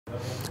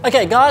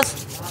Okay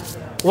guys,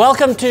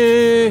 welcome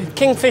to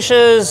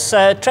Kingfisher's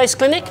trace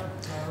clinic.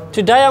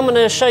 Today I'm going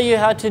to show you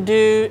how to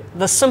do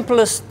the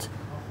simplest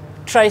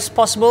trace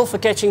possible for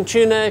catching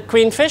tuna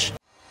queenfish.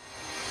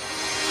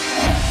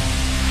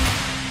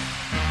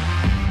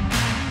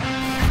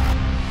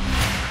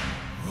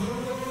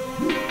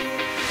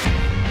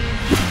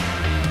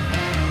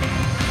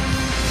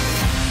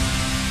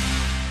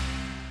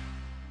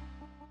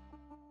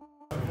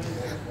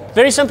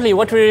 Very simply,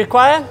 what we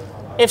require: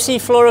 FC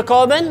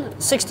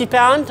fluorocarbon, 60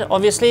 pound,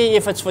 obviously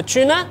if it's for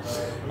tuna,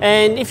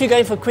 and if you're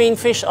going for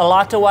queenfish, a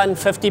lighter one,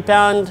 50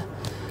 pound,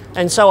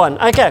 and so on.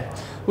 Okay,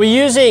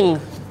 we're using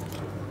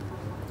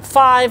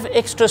 5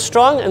 extra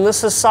strong, and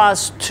this is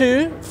size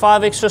 2,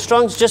 5 extra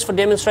strongs, just for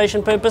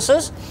demonstration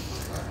purposes.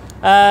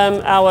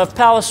 Our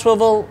power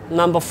swivel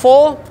number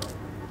 4,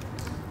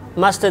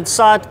 mustard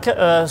side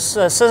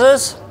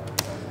scissors,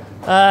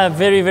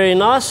 very, very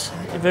nice,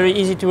 very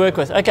easy to work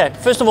with. Okay,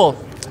 first of all,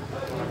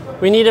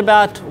 we need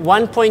about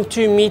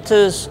 1.2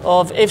 meters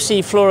of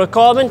FC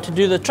fluorocarbon to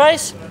do the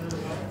trace.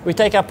 We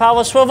take our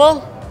power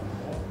swivel,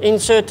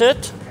 insert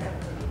it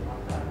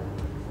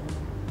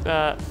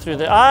through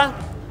the eye.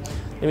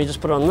 Let me just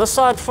put it on this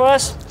side for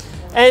us.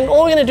 And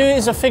all we're going to do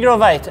is a figure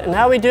of 8. And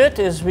how we do it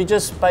is we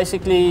just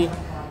basically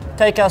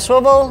take our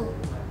swivel,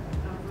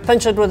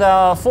 pinch it with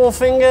our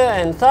forefinger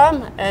and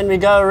thumb, and we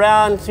go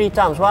around 3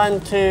 times. 1,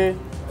 2,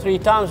 3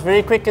 times.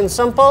 Very quick and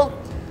simple.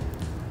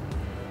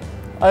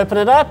 Open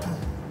it up.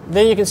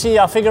 Then you can see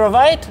our figure of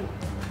 8,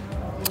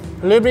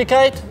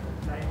 lubricate,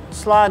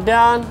 slide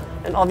down,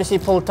 and obviously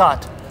pull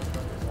tight.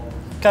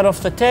 Cut off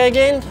the tag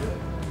end,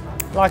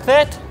 like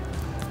that.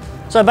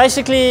 So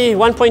basically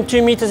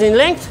 1.2 meters in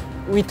length.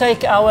 We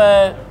take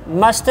our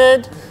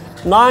mustard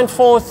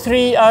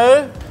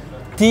 9430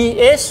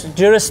 DS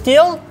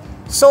Durasteel,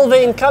 silver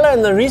in color,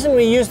 and the reason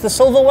we use the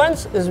silver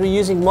ones is we're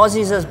using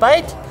mozzies as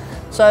bait,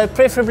 so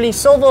preferably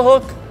silver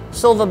hook,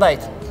 silver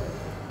bait.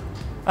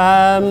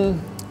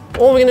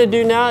 All we're going to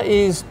do now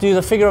is do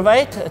the figure of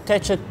 8,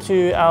 attach it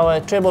to our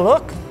treble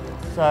hook.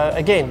 So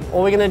again,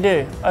 all we're going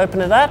to do, open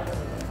it up,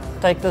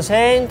 take this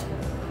hand,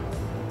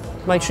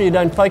 make sure you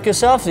don't poke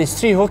yourself. There's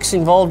 3 hooks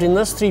involved in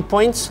this, 3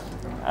 points.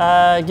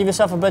 Give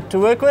yourself a bit to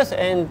work with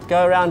and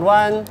go around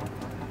 1,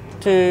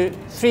 2,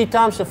 3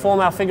 times to form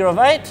our figure of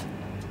 8.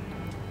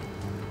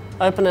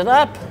 Open it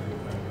up.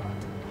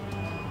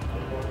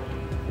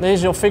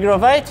 There's your figure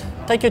of 8.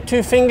 Take your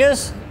 2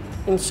 fingers,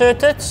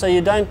 insert it so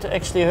you don't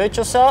actually hurt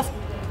yourself.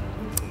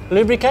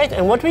 Lubricate,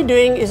 and what we're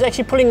doing is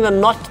actually pulling the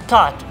knot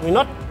tight. We're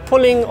not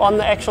pulling on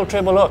the actual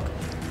treble hook.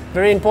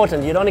 Very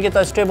important, you don't want to get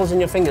those trebles in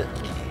your finger.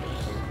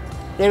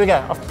 There we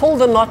go, I've pulled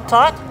the knot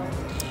tight,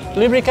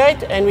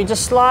 lubricate, and we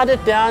just slide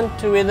it down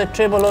to where the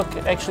treble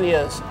hook actually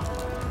is.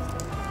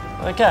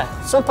 Okay,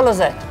 simple as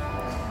that.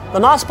 The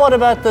nice part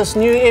about this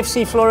new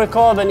FC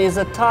fluorocarbon is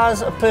it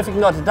ties a perfect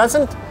knot. It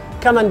doesn't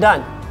come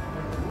undone.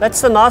 That's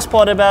the nice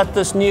part about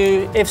this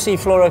new FC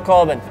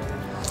fluorocarbon.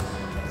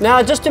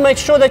 Now, just to make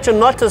sure that your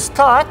knot is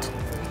tight,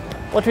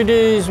 what we do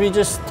is we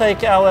just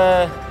take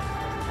our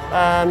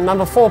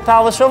number 4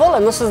 power swivel,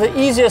 and this is the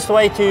easiest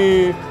way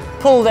to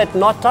pull that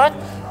knot tight.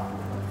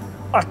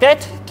 Like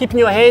that, keeping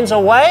your hands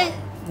away,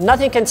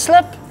 nothing can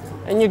slip,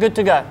 and you're good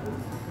to go.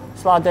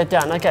 Slide that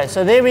down. Okay,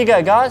 so there we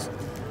go, guys.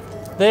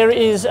 There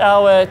is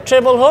our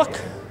treble hook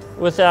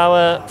with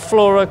our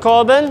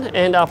fluorocarbon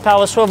and our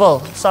power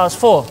swivel, size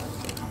 4.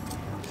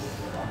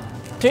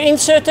 To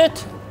insert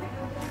it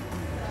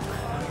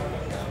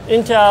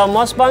into our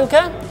moss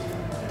bunker.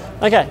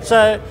 Okay,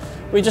 so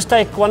we just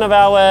take one of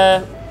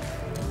our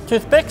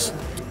toothpicks.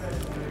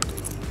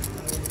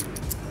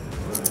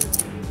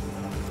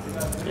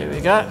 There we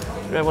go.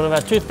 Grab one of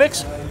our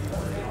toothpicks.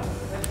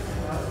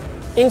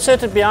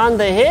 Insert it behind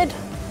the head,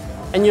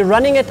 and you're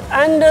running it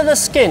under the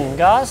skin,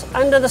 guys,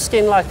 under the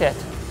skin like that.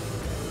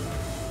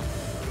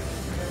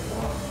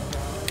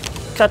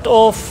 Cut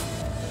off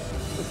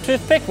the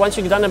toothpick once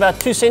you've done about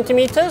 2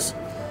 centimeters.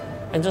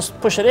 And just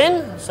push it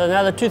in. So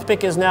now the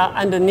toothpick is now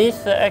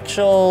underneath the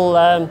actual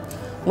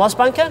moss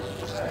bunker.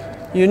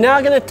 You're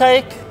now going to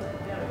take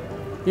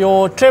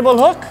your treble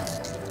hook,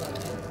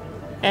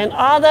 and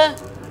either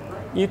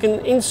you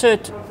can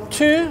insert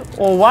 2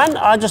 or 1.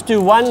 I just do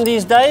 1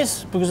 these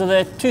days because of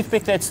the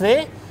toothpick that's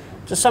there.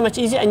 Just so much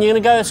easier, and you're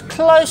going to go as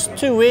close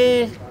to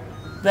where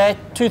that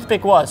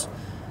toothpick was,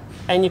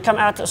 and you come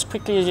out as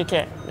quickly as you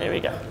can. There we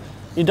go.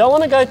 You don't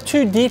want to go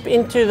too deep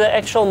into the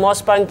actual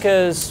moss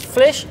bunker's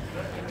flesh.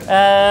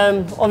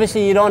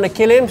 Obviously you don't want to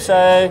kill him,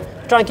 so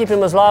try and keep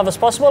him as live as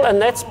possible, and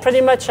that's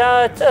pretty much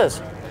how it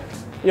is.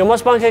 Your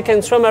moss bunker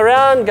can swim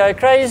around, go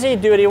crazy,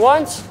 do what he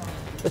wants.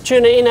 The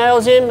tuna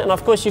inhales him, and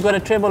of course you've got a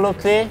treble hook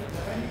there.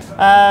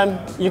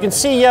 You can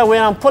see here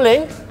where I'm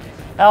pulling,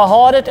 how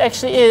hard it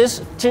actually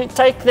is to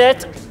take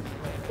that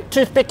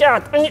toothpick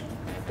out, and you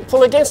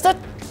pull against it.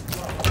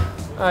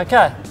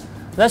 Okay,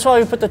 that's why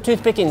we put the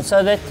toothpick in,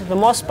 so that the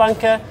moss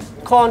bunker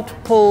can't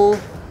pull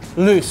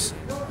loose.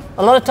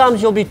 A lot of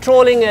times you'll be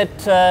trawling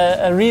at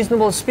a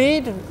reasonable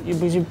speed,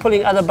 because you're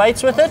pulling other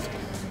baits with it,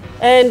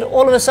 and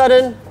all of a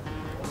sudden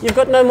you've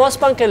got no moss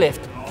bunker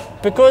left.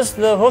 because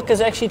the hook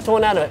is actually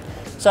torn out of it.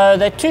 So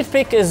that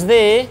toothpick is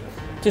there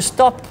to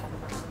stop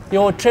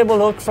your treble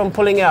hook from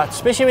pulling out,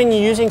 especially when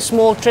you're using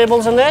small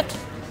trebles and that.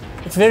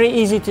 It's very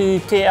easy to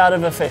tear out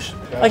of a fish.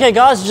 Okay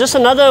guys, just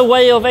another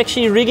way of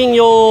actually rigging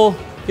your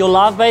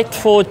live bait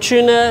for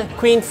tuna,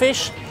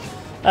 queenfish,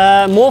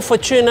 more for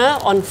tuna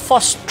on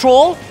fast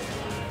trawl.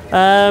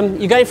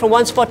 You're going from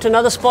one spot to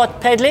another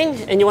spot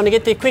paddling and you want to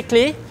get there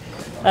quickly.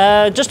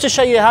 Just to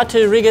show you how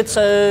to rig it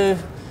so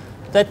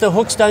that the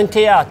hooks don't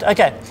tear out.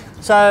 Okay,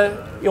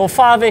 so your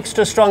 5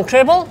 extra strong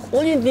treble,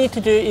 all you need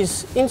to do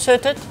is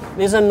insert it.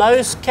 There's a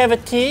nose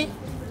cavity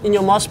in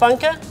your moss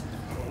bunker,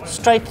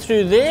 straight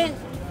through there,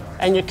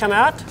 and you come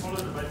out.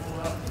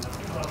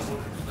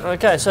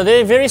 Okay, so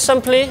there, very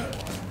simply,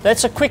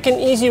 that's a quick and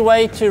easy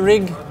way to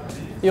rig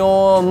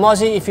your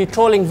mozzie if you're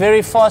trawling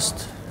very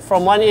fast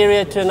from one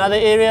area to another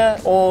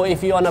area, or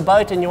if you're on a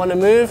boat and you want to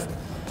move.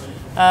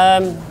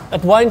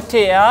 It won't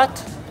tear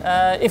out.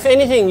 If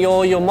anything,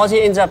 your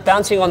mozzie ends up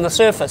bouncing on the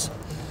surface.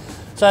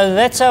 So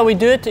that's how we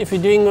do it if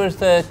you're doing with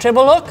the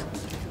treble hook.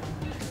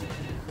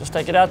 Just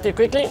take it out there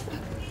quickly.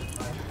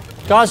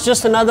 Guys,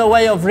 just another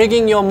way of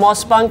rigging your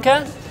moss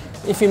bunker.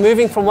 If you're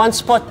moving from one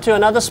spot to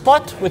another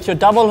spot with your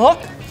double hook,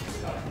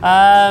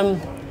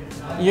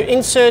 you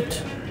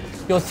insert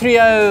your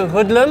 3/0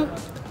 hoodlum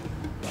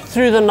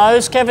through the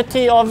nose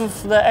cavity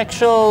of the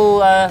actual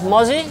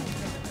mozzie,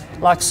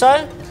 like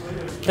so.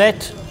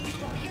 That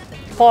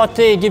part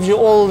there gives you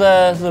all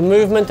the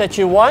movement that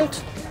you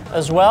want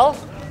as well,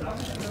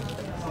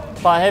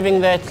 by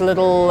having that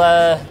little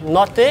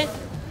knot there.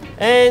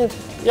 And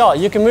yeah,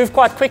 you can move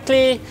quite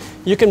quickly.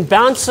 You can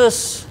bounce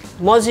this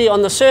mozzie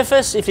on the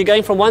surface if you're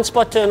going from one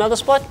spot to another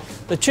spot.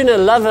 The tuna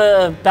love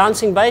a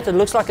bouncing bait. It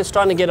looks like it's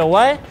trying to get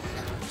away.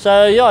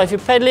 So yeah, if you're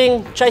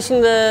paddling,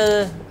 chasing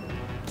the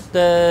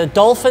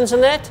dolphins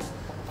and that,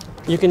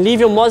 you can leave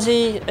your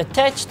mozzie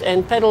attached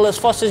and paddle as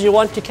fast as you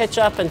want to catch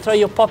up and throw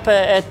your popper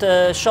at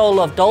a shoal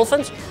of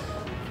dolphins.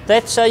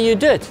 That's how you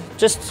do it.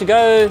 Just to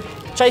go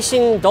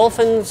chasing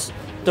dolphins,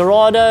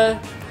 dorado,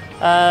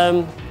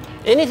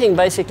 anything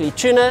basically,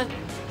 tuna.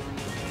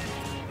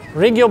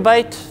 Rig your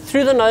bait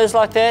through the nose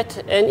like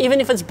that, and even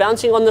if it's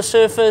bouncing on the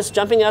surface,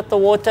 jumping out the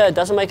water, it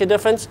doesn't make a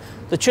difference.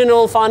 The tuna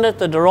will find it,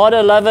 the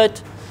dorado love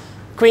it,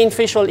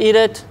 queenfish will eat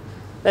it.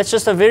 That's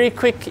just a very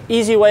quick,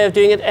 easy way of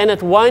doing it, and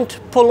it won't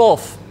pull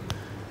off.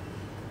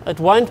 It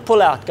won't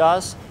pull out,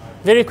 guys.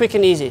 Very quick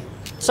and easy.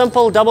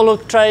 Simple double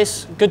hook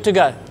trace, good to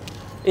go.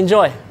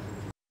 Enjoy.